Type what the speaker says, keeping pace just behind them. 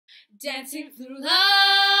dancing through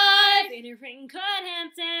life. Featuring Curt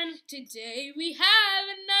Hansen. Today we have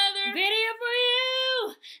another Video for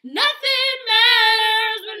you. Nothing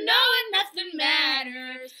matters, but knowing nothing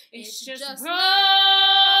matters. It's just Broadway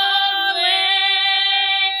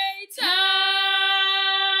time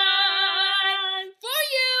for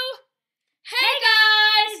you. Hey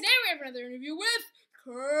guys, today we have another interview with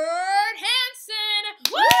Curt Hansen.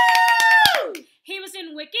 Woo! He was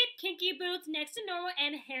in Wicked, Kinky Boots, Next to Normal,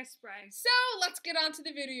 and Hairspray. So let's get on to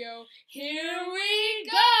the video. Here we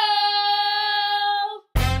go.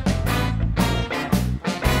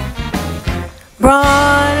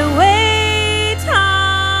 Broadway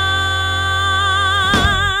time.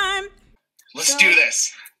 Let's do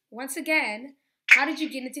this. Once again, how did you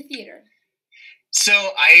get into theater?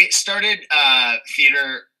 So I started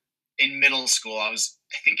theater in middle school. I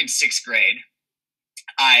think, in 6th grade.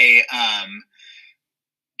 I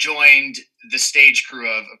joined the stage crew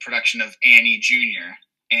of a production of Annie Jr.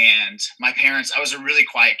 And my parents, I was a really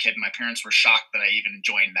quiet kid. My parents were shocked that I even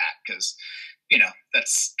joined that because,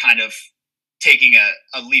 that's kind of taking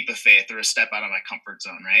a leap of faith or a step out of my comfort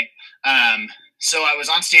zone, right? So I was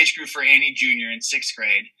on stage crew for Annie Jr. in 6th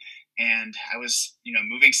grade. And I was,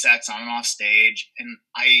 moving sets on and off stage. And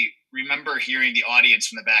I remember hearing the audience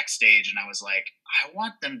from the backstage. And I was like, I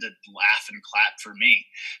want them to laugh and clap for me.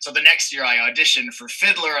 So the next year I auditioned for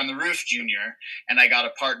Fiddler on the Roof Jr. And I got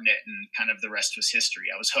a part in it. And kind of the rest was history.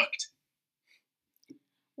 I was hooked.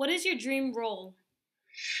 What is your dream role?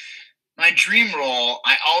 My dream role,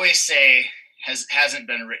 I always say, hasn't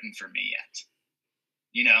been written for me yet.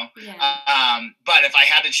 Yeah. But if I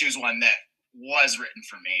had to choose one that was written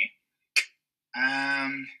for me,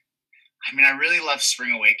 I really love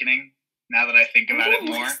Spring Awakening now that I think about it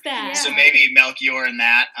more. That? So maybe Melchior in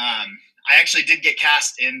that. I actually did get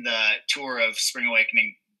cast in the tour of Spring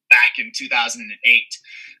Awakening back in 2008,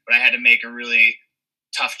 but I had to make a really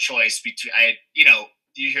tough choice between,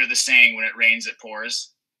 you hear the saying, when it rains, it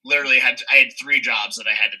pours. Literally I had 3 jobs that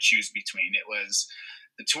I had to choose between. It was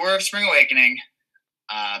the tour of Spring Awakening,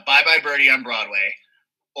 Bye Bye Birdie on Broadway,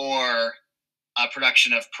 or a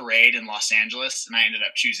production of Parade in Los Angeles, and I ended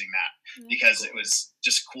up choosing that because It was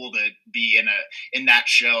just cool to be in that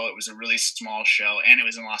show. It was a really small show, and it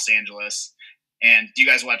was in Los Angeles. And do you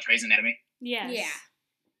guys watch Grey's Anatomy? Yes. Yeah.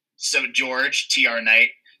 So George T.R.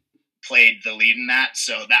 Knight played the lead in that,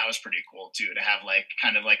 so that was pretty cool too, to have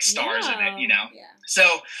kind of stars in it, Yeah.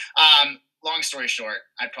 So, long story short,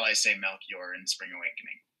 I'd probably say Melchior and Spring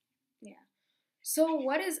Awakening. Yeah. So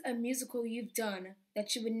what is a musical you've done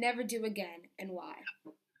that you would never do again, and why?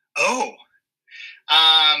 Oh,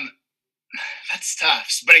 that's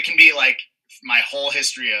tough, but it can be my whole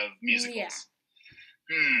history of musicals.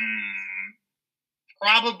 Yeah.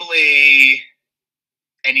 Probably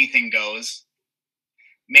Anything Goes,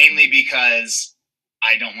 mainly because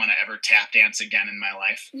I don't want to ever tap dance again in my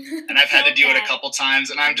life. And I've had to do it a couple times,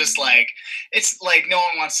 and I'm just it's no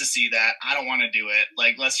one wants to see that. I don't want to do it.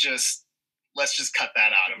 Let's just cut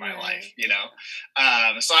that out of my life,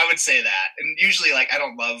 So I would say that. And usually, I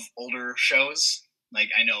don't love older shows.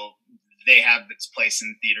 I know they have its place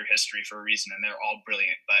in theater history for a reason, and they're all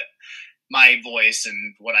brilliant. But my voice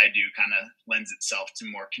and what I do kind of lends itself to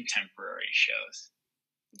more contemporary shows.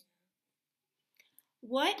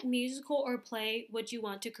 What musical or play would you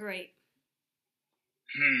want to create?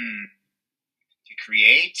 To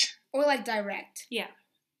create? Or direct. Yeah.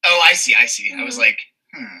 Oh, I see. Mm-hmm. I was like,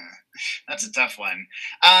 that's a tough one.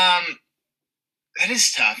 That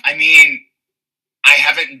is tough. I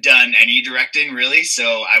haven't done any directing really,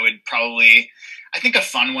 so I would probably, I think a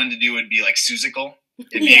fun one to do would be Seussical.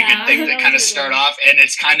 It'd be a good thing to kind of start off, and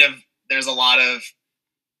it's there's a lot of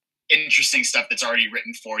interesting stuff that's already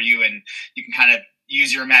written for you, and you can kind of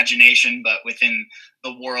use your imagination, but within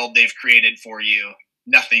the world they've created for you,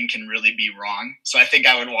 nothing can really be wrong. So I think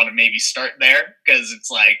I would want to maybe start there, because it's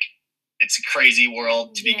it's a crazy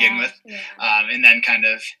world to begin with. Yeah. And then kind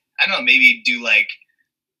of, I don't know, maybe do a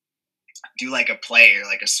play or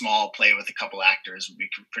a small play with a couple actors would be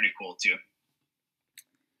pretty cool too.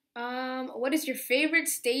 What is your favorite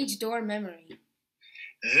stage door memory?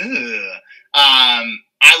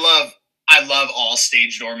 I love all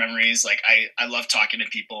stage door memories. I love talking to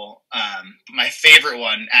people. But my favorite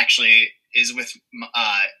one actually is with,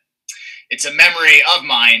 it's a memory of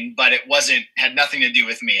mine, but had nothing to do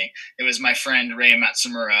with me. It was my friend Ray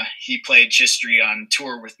Matsumura. He played Chistry on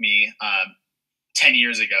tour with me 10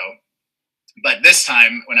 years ago. But this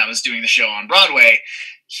time, when I was doing the show on Broadway,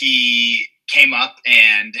 he came up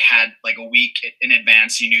and had a week in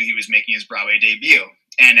advance. He knew he was making his Broadway debut.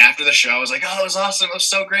 And after the show, I was like, oh, it was awesome. It was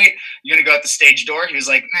so great. You going to go out the stage door? He was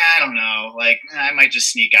like, nah, I don't know. Like, I might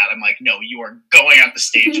just sneak out. I'm like, no, you are going out the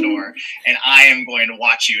stage door, and I am going to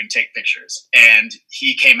watch you and take pictures. And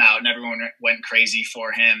he came out, and everyone went crazy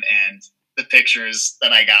for him. And the pictures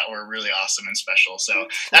that I got were really awesome and special. So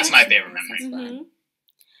that's my favorite memory.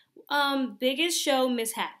 Biggest show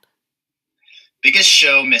mishap. Biggest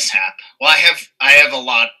show mishap. Well, I have had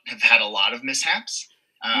a lot of mishaps.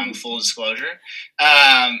 Full disclosure.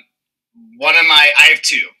 I have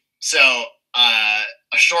two. So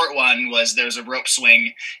a short one was there's a rope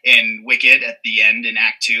swing in Wicked at the end in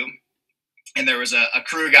Act 2. And there was a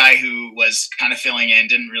crew guy who was kind of filling in,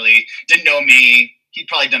 didn't know me. He'd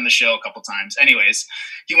probably done the show a couple times. Anyways,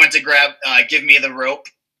 he went to give me the rope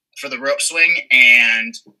for the rope swing,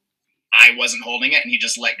 and I wasn't holding it, and he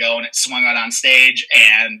just let go, and it swung out on stage,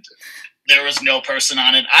 and there was no person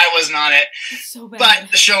on it. I wasn't on it. So bad.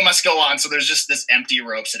 But the show must go on, so there's just this empty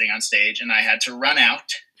rope sitting on stage, and I had to run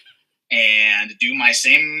out and do my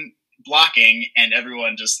same blocking, and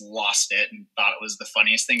everyone just lost it and thought it was the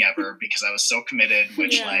funniest thing ever because I was so committed,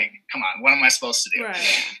 which, come on, what am I supposed to do?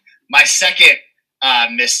 Right. My second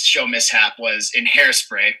show mishap was in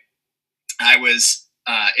Hairspray. I was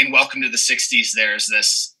in Welcome to the 60s. There's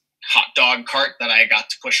this hot dog cart that I got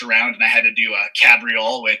to push around, and I had to do a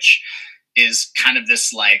cabriole, which is kind of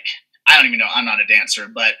this, like, I don't even know, I'm not a dancer,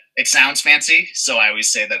 but it sounds fancy, so I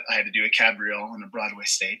always say that I had to do a cabriole on a Broadway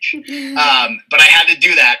stage. But I had to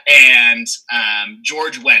do that, and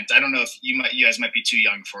George Wendt, I don't know if you guys might be too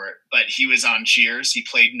young for it, but he was on Cheers. He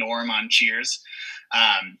played Norm on Cheers.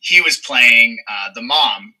 He was playing the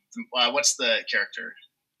mom. What's the character?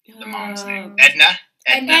 The mom's name? Edna?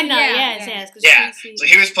 Edna, yes. Yeah. So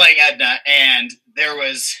he was playing Edna, and there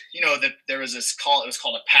was, this call. It was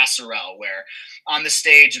called a passerelle, where on the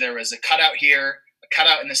stage there was a cutout here, a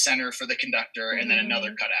cutout in the center for the conductor, and then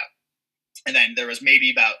another cutout. And then there was maybe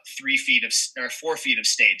about 4 feet of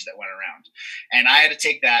stage that went around, and I had to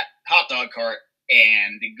take that hot dog cart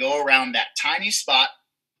and go around that tiny spot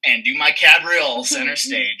and do my cabriole center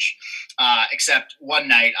stage. Except one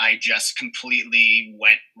night I just completely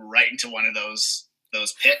went right into one of those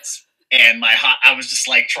pits, and I was just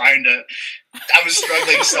like I was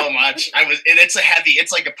struggling so much.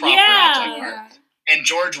 It's like a proper hot dog cart. And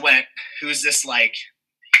George Wendt, who's this, like,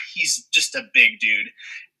 he's just a big dude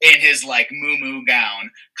in his, like, moo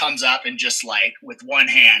gown, comes up and just, like, with one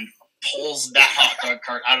hand pulls that hot dog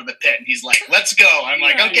cart out of the pit, and he's like, let's go. I'm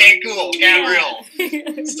like, okay, cool, cabriole.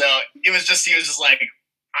 So he was just like,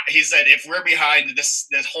 he said, if we're behind this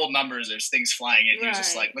whole numbers, there's things flying in. He was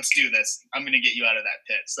just like, let's do this. I'm going to get you out of that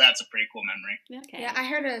pit. So that's a pretty cool memory. Okay. Yeah, I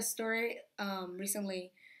heard a story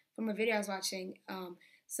recently from a video I was watching.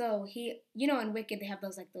 So in Wicked, they have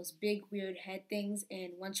those big weird head things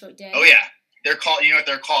in One Short Day. Oh, yeah. They're called, you know what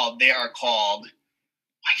they're called? They are called,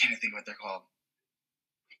 why can't I think of what they're called?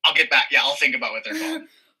 I'll get back. Yeah, I'll think about what they're called.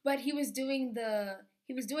 But he was doing that.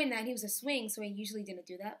 He was a swing, so he usually didn't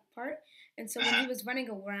do that part. And so when he was running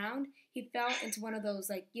around, he fell into one of those,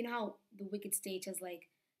 like, you know how the Wicked stage has, like,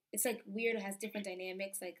 it's like weird. It has different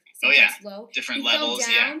dynamics, like sometimes slow. Different levels.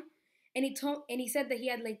 Fell down, and he said that he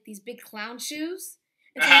had, like, these big clown shoes,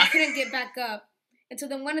 and so he couldn't get back up. And so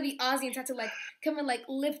then one of the Aussies had to, like, come and, like,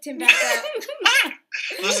 lift him back up.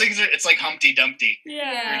 Those things it's like Humpty Dumpty.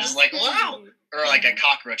 Yeah. You're just like, wow. Or like a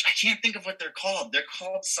cockroach. I can't think of what they're called. They're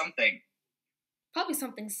called something. Probably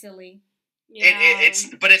something silly. Yeah.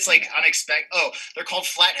 It's like unexpected. Oh, they're called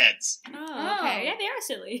flatheads. Oh, okay. Yeah, they are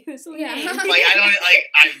silly. Yeah.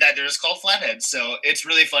 They're just called flatheads. So it's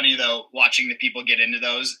really funny though watching the people get into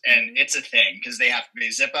those, and it's a thing because they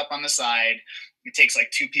zip up on the side. It takes like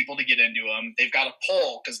 2 people to get into them. They've got a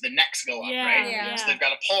pole because the necks go up, right? Yeah. So they've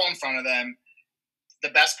got a pole in front of them. The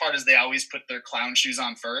best part is they always put their clown shoes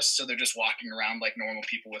on first, so they're just walking around like normal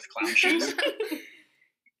people with clown shoes.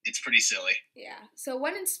 It's pretty silly. Yeah. So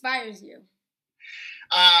what inspires you?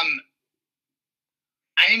 I'm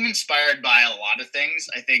inspired by a lot of things.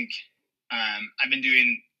 I think I've been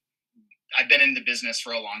in the business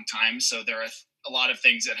for a long time, so there are a lot of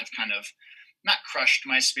things that have kind of not crushed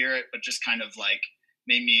my spirit, but just kind of like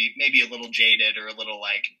made me maybe a little jaded or a little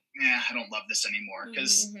like, I don't love this anymore.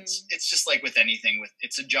 Because it's just like with anything,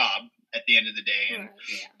 it's a job at the end of the day. And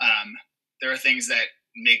there are things that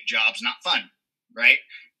make jobs not fun, right?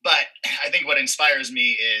 But I think what inspires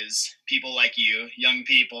me is people like you, young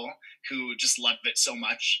people who just love it so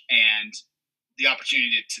much, and the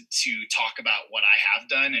opportunity to talk about what I have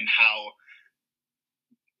done and how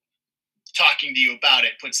talking to you about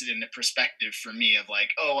it puts it into perspective for me of like,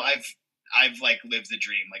 oh, I've like lived the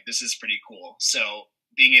dream. Like, this is pretty cool. So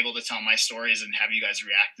being able to tell my stories and have you guys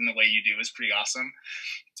react in the way you do is pretty awesome.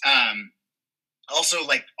 Also,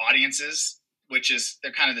 like audiences,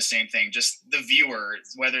 they're kind of the same thing. Just the viewer,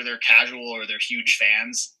 whether they're casual or they're huge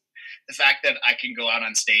fans, the fact that I can go out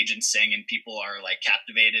on stage and sing and people are like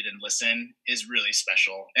captivated and listen is really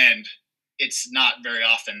special. And it's not very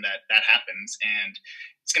often that happens. And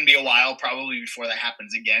it's going to be a while probably before that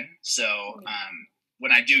happens again. So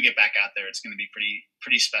when I do get back out there, it's going to be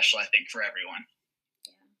pretty special, I think, for everyone.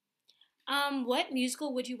 What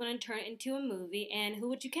musical would you want to turn into a movie, and who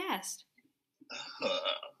would you cast?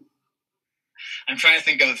 I'm trying to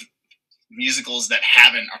think of musicals that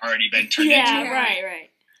haven't already been turned into. Yeah, right.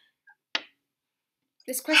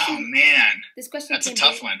 This question. Oh man, that's a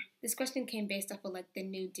tough one. This question came based off of like the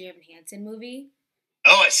new Dear Evan Hansen movie.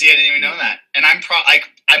 Oh, see, I didn't even know that, and I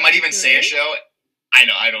might even say a show. I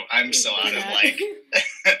know, I don't. I'm so out of like.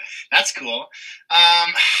 That's cool.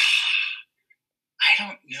 I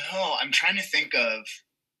don't know. I'm trying to think of,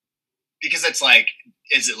 because it's like,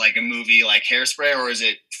 is it like a movie like Hairspray, or is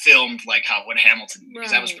it filmed like what Hamilton?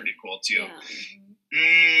 Because that was pretty cool too.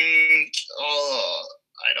 Yeah.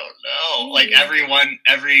 I don't know. Like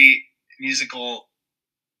every musical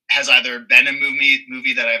has either been a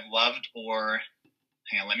movie that I've loved, or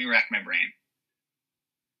hang on, let me rack my brain.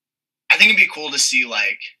 I think it'd be cool to see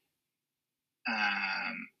like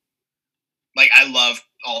I love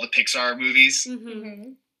all the Pixar movies,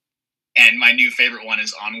 and my new favorite one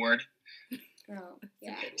is Onward. Oh,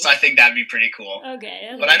 yeah. So I think that'd be pretty cool.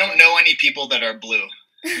 Okay. But I don't know any people that are blue.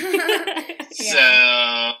 So,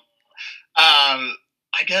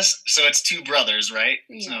 I guess, so it's two brothers, right?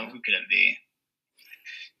 Yeah. So who could it be?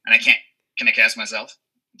 And can I cast myself?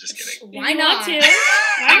 I'm just kidding. Why not?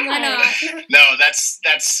 Why not? No, that's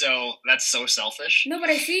so selfish. No, but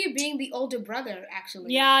I see you being the older brother,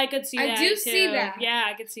 actually. Yeah, I could see that. I do see that. Yeah,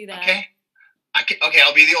 I could see that. Okay.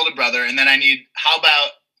 I'll be the older brother, and then how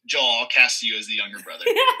about Joel, I'll cast you as the younger brother.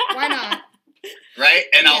 Why not? Right?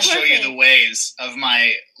 And I'll show you the ways of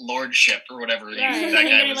my lordship or whatever that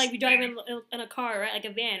guy was. Like, you drive in a car, right? Like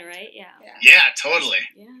a van, right? Yeah. Yeah, totally.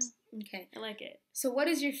 Yeah. Okay. I like it. So what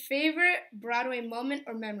is your favorite Broadway moment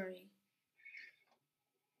or memory?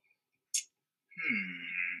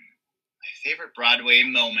 My favorite Broadway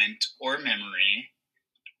moment or memory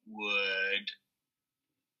would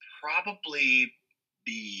probably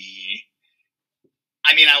be,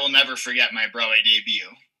 I will never forget my Broadway debut.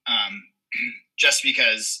 Just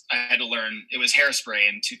because I had to learn, it was Hairspray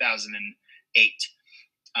in 2008.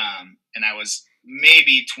 And I was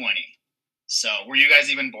maybe 20. So were you guys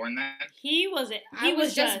even born then? He was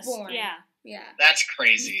just born. Yeah. Yeah. That's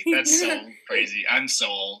crazy. That's so crazy. I'm so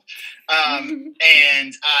old.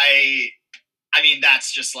 And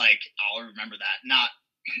that's just like, I'll remember that. Not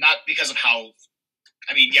because of how,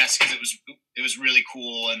 yes, because it was really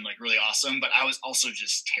cool and like really awesome, but I was also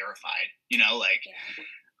just terrified,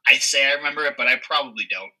 I say I remember it, but I probably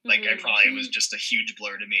don't. Like, it was just a huge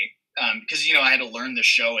blur to me. Because, I had to learn the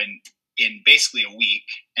show in basically a week,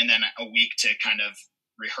 and then a week to kind of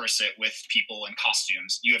rehearse it with people and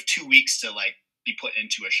costumes. You have 2 weeks to like be put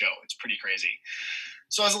into a show. It's pretty crazy.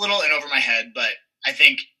 So I was a little in over my head, but I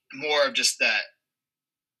think more of just that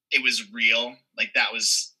it was real. Like it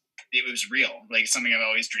was real. Like something I've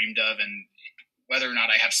always dreamed of, and whether or not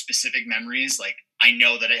I have specific memories, like I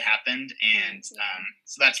know that it happened, and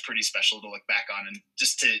so that's pretty special to look back on, and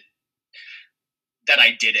just that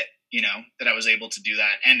I did it, that I was able to do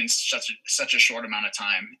that, and in such a short amount of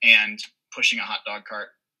time, and pushing a hot dog cart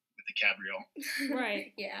with a cabriole.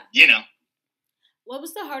 Right. Yeah. What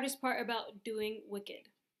was the hardest part about doing Wicked?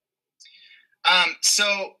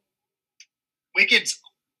 So Wicked's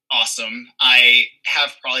awesome. I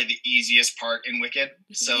have probably the easiest part in Wicked.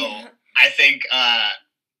 So I think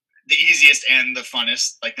the easiest and the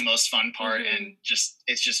funnest, like the most fun part, and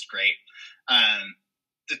it's just great.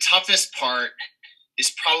 The toughest part is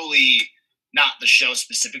probably not the show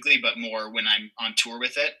specifically, but more when I'm on tour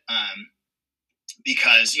with it.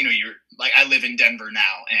 Because, you're like, I live in Denver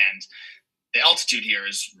now, and the altitude here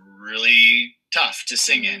is really tough to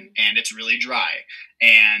sing in, and it's really dry.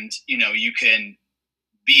 And, you can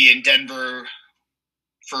be in Denver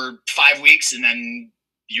for 5 weeks, and then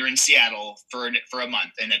you're in Seattle for a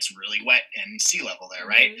month, and it's really wet and sea level there,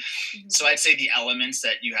 right? So I'd say the elements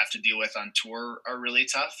that you have to deal with on tour are really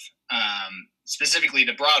tough. Specifically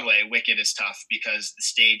to Broadway, Wicked is tough because the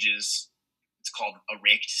stage it's called a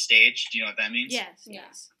raked stage. Do you know what that means?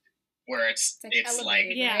 Yes. Where it's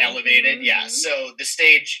elevated, right? Elevated. Yeah. So the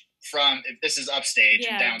stage if this is upstage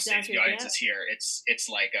and downstage, the audience is here. It's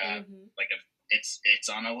like it's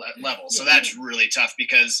on a level. So that's really tough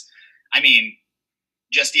because,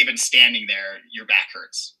 just even standing there, your back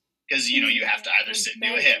hurts. Because, you know, you have to either sit and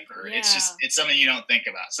do a hip, or it's something you don't think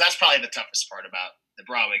about. So that's probably the toughest part about the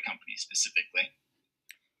Broadway company specifically.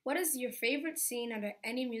 What is your favorite scene under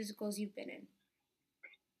any musicals you've been in?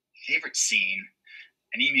 Favorite scene?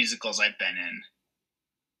 Any musicals I've been in?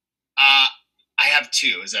 I have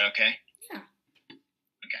 2. Is that okay? Yeah.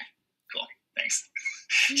 Okay, cool. Thanks.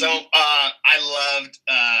 So I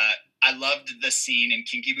loved the scene in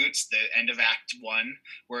Kinky Boots, the end of Act 1,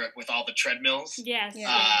 where with all the treadmills. Yes.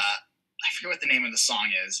 I forget what the name of the song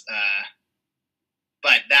is,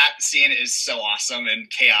 but that scene is so awesome and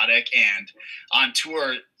chaotic. And on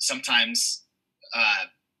tour, sometimes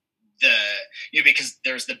because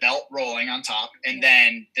there's the belt rolling on top, and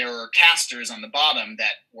then there were casters on the bottom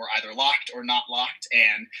that were either locked or not locked,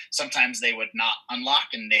 and sometimes they would not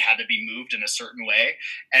unlock and they had to be moved in a certain way,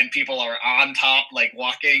 and people are on top like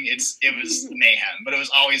walking. It was mayhem, but it was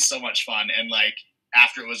always so much fun. And like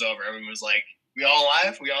after it was over, everyone was like, we all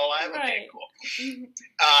alive? Right. Okay, cool.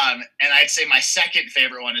 And I'd say my second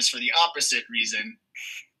favorite one is for the opposite reason,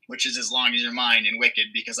 which is As Long As You're Mine in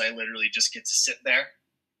Wicked, because I literally just get to sit there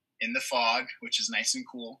in the fog, which is nice and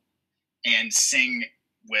cool, and sing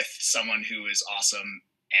with someone who is awesome,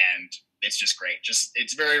 and it's just great.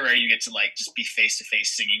 It's very rare you get to like just be face to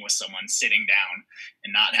face singing with someone sitting down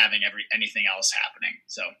and not having anything else happening.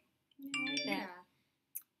 So yeah.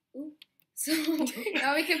 Ooh. So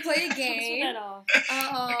now we can play a game.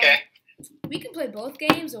 Okay. We can play both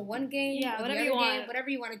games or one game. Yeah, or whatever the you other want. game, whatever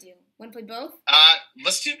you want to do. Want to play both?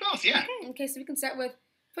 Let's do both. Yeah. Okay. So we can start with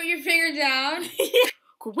put your finger down.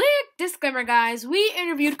 Quick disclaimer, guys. We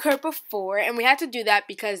interviewed Curt before, and we had to do that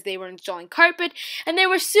because they were installing carpet, and they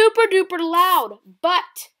were super duper loud.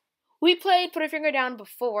 But we played Put a Finger Down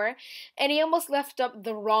before, and he almost left up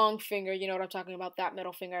the wrong finger. You know what I'm talking about, that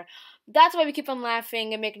middle finger. That's why we keep on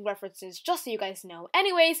laughing and making references, just so you guys know.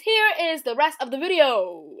 Anyways, here is the rest of the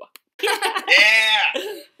video. Yeah!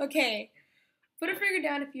 Okay. Put a finger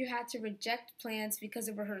down if you had to reject plans because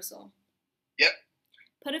of rehearsal. Yep.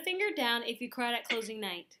 Put a finger down if you cried at closing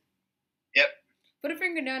night. Yep. Put a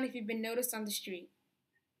finger down if you've been noticed on the street.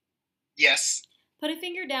 Yes. Put a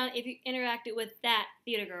finger down if you interacted with that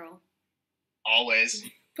theater girl. Always.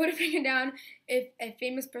 Put a finger down if a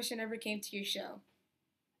famous person ever came to your show.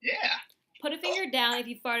 Yeah. Put a finger down if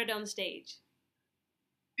you farted on the stage.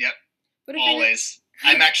 Yep. Put a Always.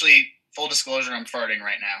 I'm actually, full disclosure, I'm farting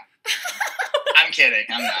right now. I'm kidding.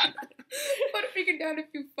 I'm not. Put a finger down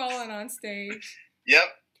if you've fallen on stage.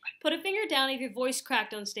 Yep. Put a finger down if your voice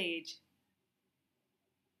cracked on stage.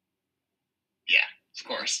 Yeah, of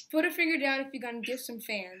course. Put a finger down if you've gotten gifts from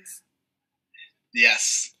fans.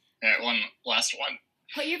 Yes. All right, last one.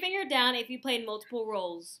 Put your finger down if you played multiple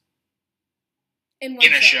roles. In one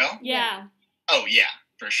In a show? Yeah. Oh, yeah,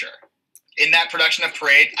 for sure. In that production of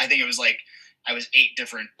Parade, I think it was like, I was 8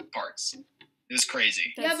 different parts. It was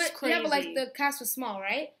crazy. That's crazy. Yeah, but like the cast was small,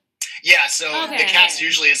 right? Yeah, so Okay. the cast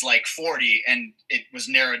usually is like 40, and it was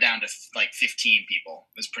narrowed down to like 15 people.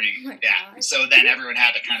 It was pretty, Oh my yeah. gosh. So then everyone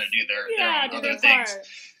had to kind of do their own do other their things. part.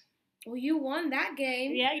 Well, you won that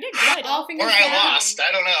game. Yeah, you did good. All fingers Or I down. lost.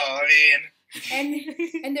 I don't know. I mean,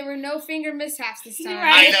 And there were no finger mishaps this time.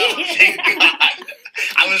 Right. I know. Thank God.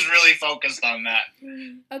 I was really focused on that.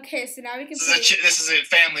 Okay, so now we can This is a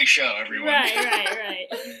family show, everyone. Right.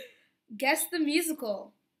 guess the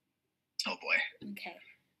musical. Oh boy. Okay.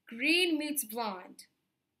 Green meets blonde.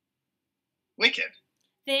 Wicked.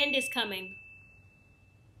 The end is coming.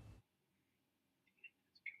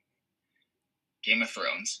 Game of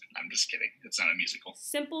Thrones. I'm just kidding. It's not a musical.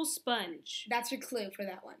 Simple Sponge. That's your clue for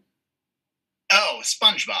that one. Oh,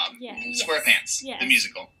 SpongeBob. Yes. SquarePants. Yes. The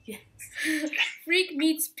musical. Yes. Freak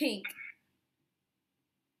meets pink.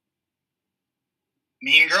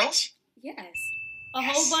 Mean Girls? Yes. A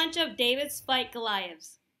whole bunch of Davids fight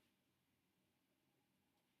Goliaths.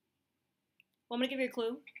 Want me to give you a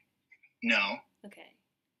clue? No. Okay.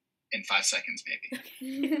 In 5 seconds,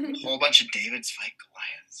 maybe. A whole bunch of Davids fight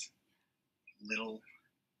Goliaths. Little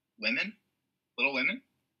Women? Little Women?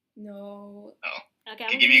 No. Oh. Okay.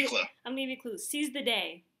 Okay, give me a clue. I'm gonna give you a clue. Seize the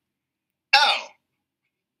day. Oh!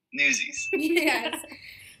 Newsies. Yes.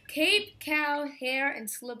 Cape, cow, hair, and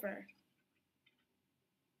slipper.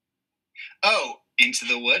 Oh, Into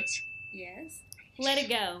the Woods? Yes. Let it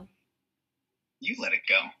go. You let it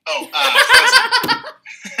go. Oh, Frozen.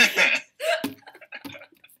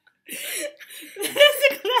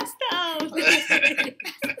 That's the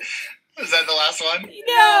Was that the last one? No,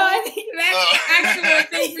 I think That's actually a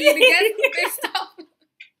thing for you to get based off.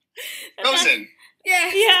 Frozen.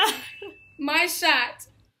 Yes. Yeah. My shot.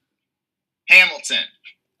 Hamilton.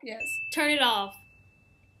 Yes. Turn it off.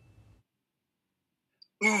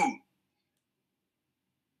 Ooh.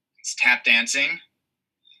 It's tap dancing.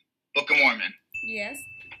 Book of Mormon. Yes.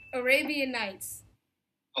 Arabian Nights.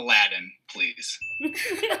 Aladdin, please.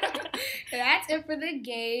 That's it for the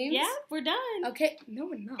games. Yeah, we're done. Okay. No,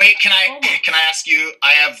 we're not. Wait, can I ask you?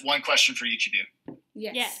 I have one question for each of you.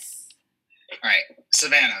 Yes. All right,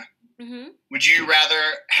 Savannah. Mm-hmm. Would you rather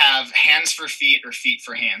have hands for feet or feet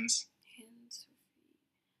for hands? Hands.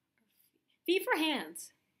 Feet for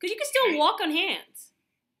hands. Because you can still walk on hands.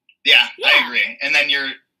 Yeah, I agree. And then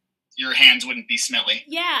your hands wouldn't be smelly.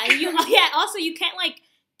 Yeah, also, you can't, like,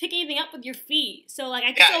 pick anything up with your feet. So, like,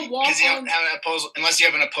 I can still walk because you don't have unless you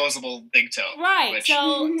have an opposable big toe. Right,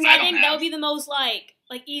 so I think that have. would be the most, like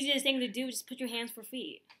easiest thing to do, just put your hands for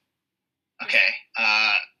feet. Okay,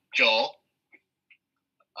 Joel,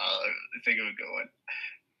 I think it would go in.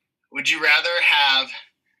 Would you rather have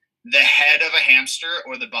the head of a hamster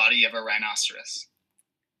or the body of a rhinoceros?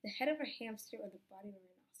 The head of a hamster or the body of a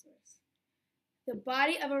rhinoceros? The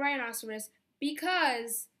body of a rhinoceros,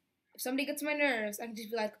 because if somebody gets on my nerves, I can just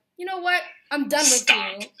be like, you know what? I'm done with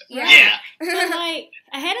you. Yeah. But, like,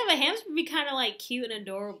 a head of a hamster would be kind of, like, cute and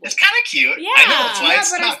adorable. It's kind of cute. Yeah. I know, that's why it's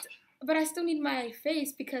stuffed. But I still need my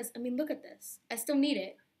face because, I mean, look at this. I still need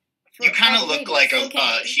it. You kind of look like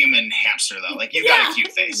a human hamster, though. Like, you've got a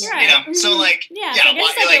cute face, right. you know? So, like, so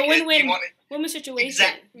it's like a win-win situation.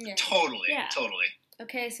 Exactly. Yeah. Totally.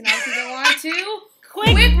 Okay, so now we can go on to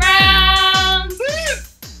Quick Round!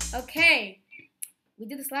 Okay. We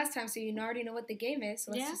did this last time, so you already know what the game is,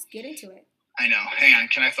 so let's just get into it. I know. Hang on.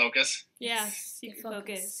 Can I focus? Yes. You can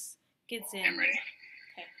focus. Get in. I'm ready.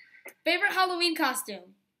 Okay. Favorite Halloween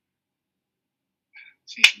costume?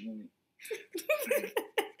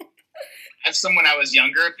 I have some when I was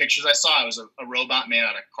younger. Pictures I saw, I was a robot made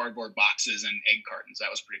out of cardboard boxes and egg cartons. That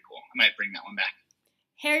was pretty cool. I might bring that one back.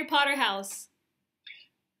 Harry Potter house.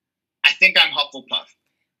 I think I'm Hufflepuff.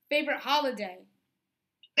 Favorite holiday?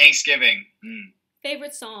 Thanksgiving.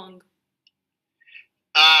 Favorite song?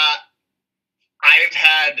 I've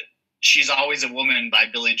had She's Always a Woman by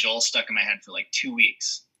Billy Joel stuck in my head for like 2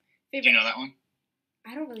 weeks. Do you know that one?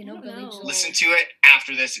 I don't really know Billy Joel. Listen to it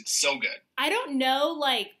after this. It's so good. I don't know,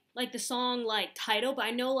 like the song, like, title, but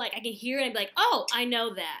I know, like, I can hear it and be like, oh, I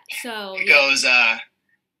know that. So, it goes, Maybe.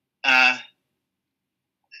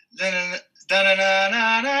 I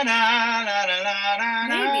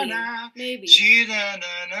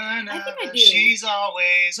think I do. She's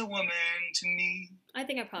always a woman to me. I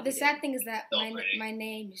think I probably The sad thing is that my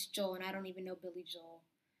name is Joel, and I don't even know Billy Joel.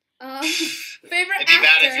 Favorite It'd be actor?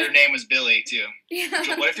 bad if your name was Billy, too. Yeah.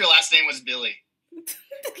 What if your last name was Billy?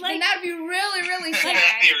 Like, and that'd be really, really sad.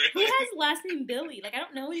 Who has the last name Billy? Like, I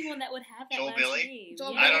don't know anyone that would have that Joel last Billy? name.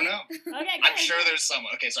 Joel I don't know. Okay, I'm sure there's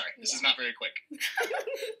someone. Okay, sorry. This is not very quick.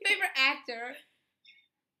 Favorite actor?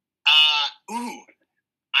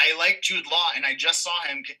 I like Jude Law, and I just saw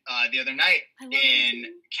him the other night in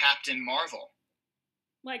Captain Marvel.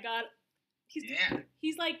 My God.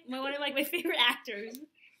 He's like one of my favorite actors.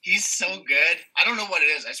 He's so good. I don't know what it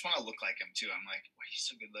is. I just want to look like him, too. I'm like, wow, he's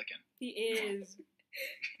so good looking. He is.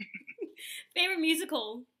 Favorite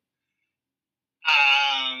musical?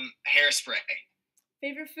 Hairspray.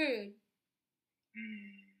 Favorite food?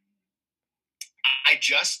 I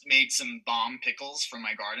just made some bomb pickles from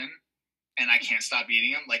my garden, and I can't stop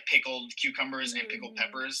eating them. Like pickled cucumbers and pickled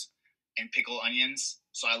peppers and pickled onions.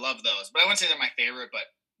 So I love those. But I wouldn't say they're my favorite,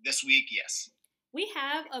 but this week, yes. We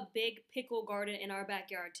have a big pickle garden in our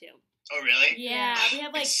backyard, too. Oh, really? Yeah, we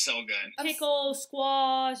have, like, it's so good. Pickle,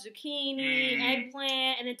 squash, zucchini,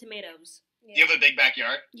 eggplant, and then tomatoes. Yeah. You have a big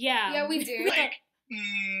backyard? Yeah. Yeah, we do. Like,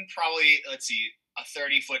 probably, let's see, a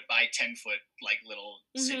 30-foot by 10-foot, like, little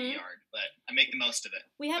city yard. But I make the most of it.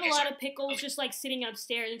 We have a lot of pickles just, like, sitting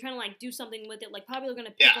upstairs and trying to, like, do something with it. Like, probably we're going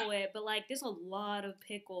to pickle it, but, like, there's a lot of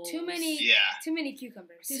pickles. Too many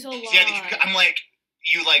cucumbers. There's a lot. Yeah, I'm like...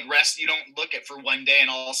 You, like, rest, you don't look at for one day, and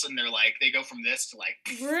all of a sudden they're, like, they go from this to, like...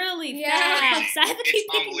 Really fast. I have to keep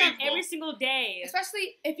picking them every single day.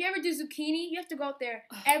 Especially if you ever do zucchini, you have to go out there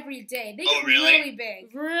every day. They get really? really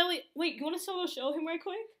big. Really? Wait, you want to show him right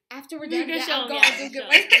quick? After we're done, I'll go and do good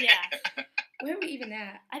one. Yeah. Where are we even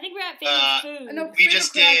at? I think we're at favorite food. No, we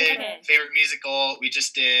just did favorite musical. We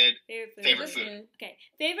just did favorite food. Okay.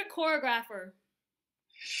 Favorite choreographer?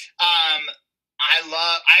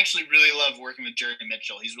 I actually really love working with Jerry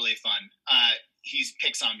Mitchell. He's really fun. He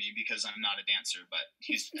picks on me because I'm not a dancer, but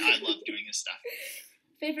I love doing his stuff.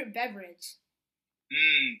 Favorite beverage?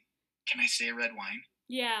 Can I say red wine?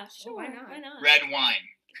 Yeah, sure. Why not? Red wine.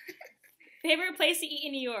 Favorite place to eat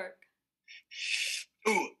in New York?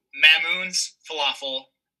 Ooh, Mamoon's Falafel.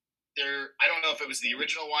 I don't know if it was the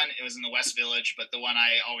original one. It was in the West Village, but the one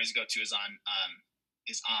I always go to is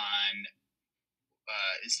is on.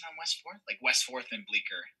 Is it on West 4th? Like West 4th and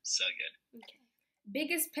Bleecker. So good. Okay.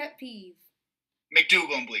 Biggest pet peeve.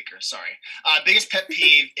 McDougal and Bleecker. Sorry. Biggest pet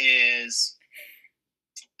peeve is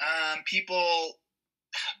people,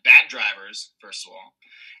 bad drivers, first of all,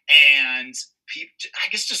 and I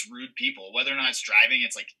guess just rude people. Whether or not it's driving,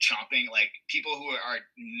 it's like chomping. Like people who are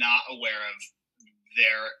not aware of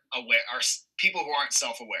are people who aren't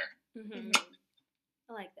self-aware. Mm-hmm.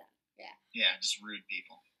 I like that. Yeah, just rude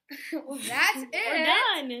people. Well, that's it. We're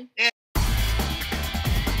done. Yeah.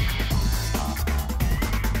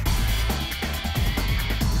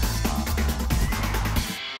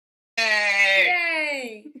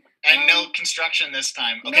 Yay! And no construction this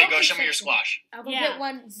time. Okay, go show me your squash. I'll go get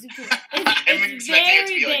one zucchini. It's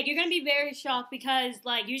very big. You're gonna be very shocked because,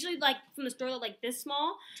 like, usually, like, from the store, they're like this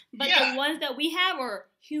small, but the ones that we have are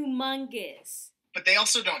humongous. But they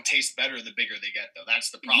also don't taste better the bigger they get, though.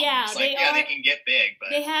 That's the problem. Yeah, it's like, they can get big, but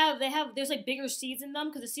they have. There's like bigger seeds in them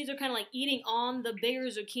because the seeds are kind of like eating on the bigger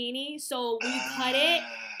zucchini. So when you cut it,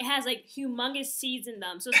 it has like humongous seeds in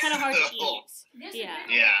them. So it's kind of hard to eat. Yeah.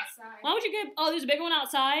 Why would you get? Oh, there's a bigger one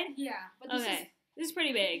outside. Yeah. But this is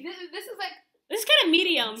pretty big. This is like. This is kind of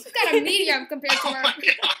medium. This is kind of medium compared to our. Oh my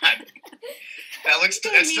god. That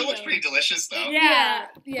still looks pretty delicious, though. Yeah.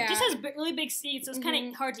 Yeah. It just has really big seeds, so it's kind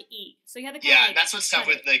of hard to eat. So you have to that's what's tough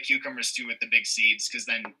with the cucumbers, too, with the big seeds, because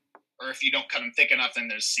then, or if you don't cut them thick enough, then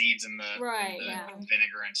there's seeds in the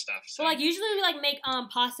vinegar and stuff. So. But, like, usually we, like, make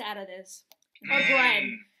pasta out of this. Or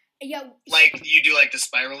bread. Yeah. Like, you do, like, the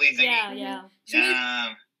spirally thing? Yeah.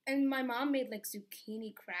 And my mom made, like,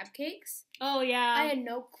 zucchini crab cakes. Oh, yeah. I had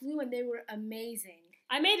no clue, and they were amazing.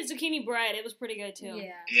 I made the zucchini bread. It was pretty good, too.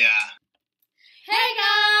 Yeah. Hey,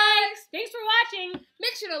 guys! Thanks for watching.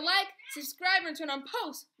 Make sure to like, subscribe, and turn on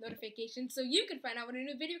post notifications so you can find out when a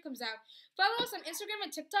new video comes out. Follow us on Instagram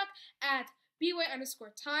and TikTok at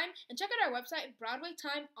bway_time, and check out our website,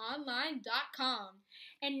 BroadwayTimeOnline.com.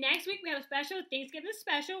 And next week, we have a special Thanksgiving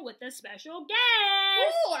special with a special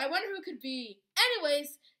guest. Ooh, I wonder who it could be.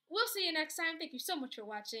 Anyways, we'll see you next time. Thank you so much for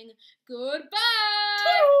watching. Goodbye.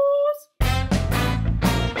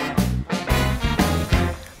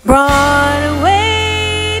 Toodles.